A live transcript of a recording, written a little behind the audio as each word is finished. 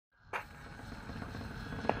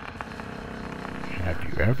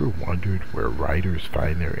you ever wondered where writers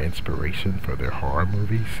find their inspiration for their horror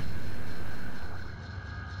movies?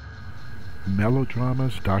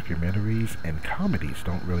 Melodramas, documentaries, and comedies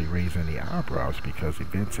don't really raise any eyebrows because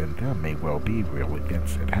events in them may well be real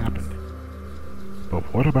events that happened.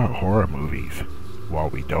 But what about horror movies? While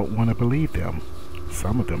we don't want to believe them,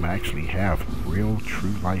 some of them actually have real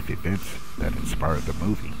true life events that inspired the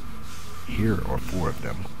movie. Here are 4 of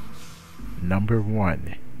them. Number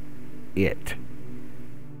 1. It.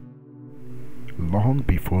 Long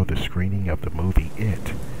before the screening of the movie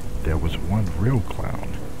It, there was one real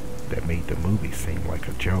clown that made the movie seem like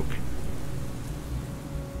a joke.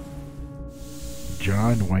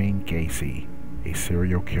 John Wayne Gacy, a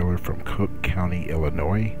serial killer from Cook County,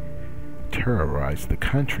 Illinois, terrorized the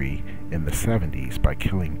country in the 70s by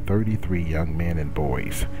killing 33 young men and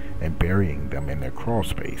boys and burying them in their crawl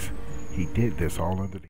space. He did this all under the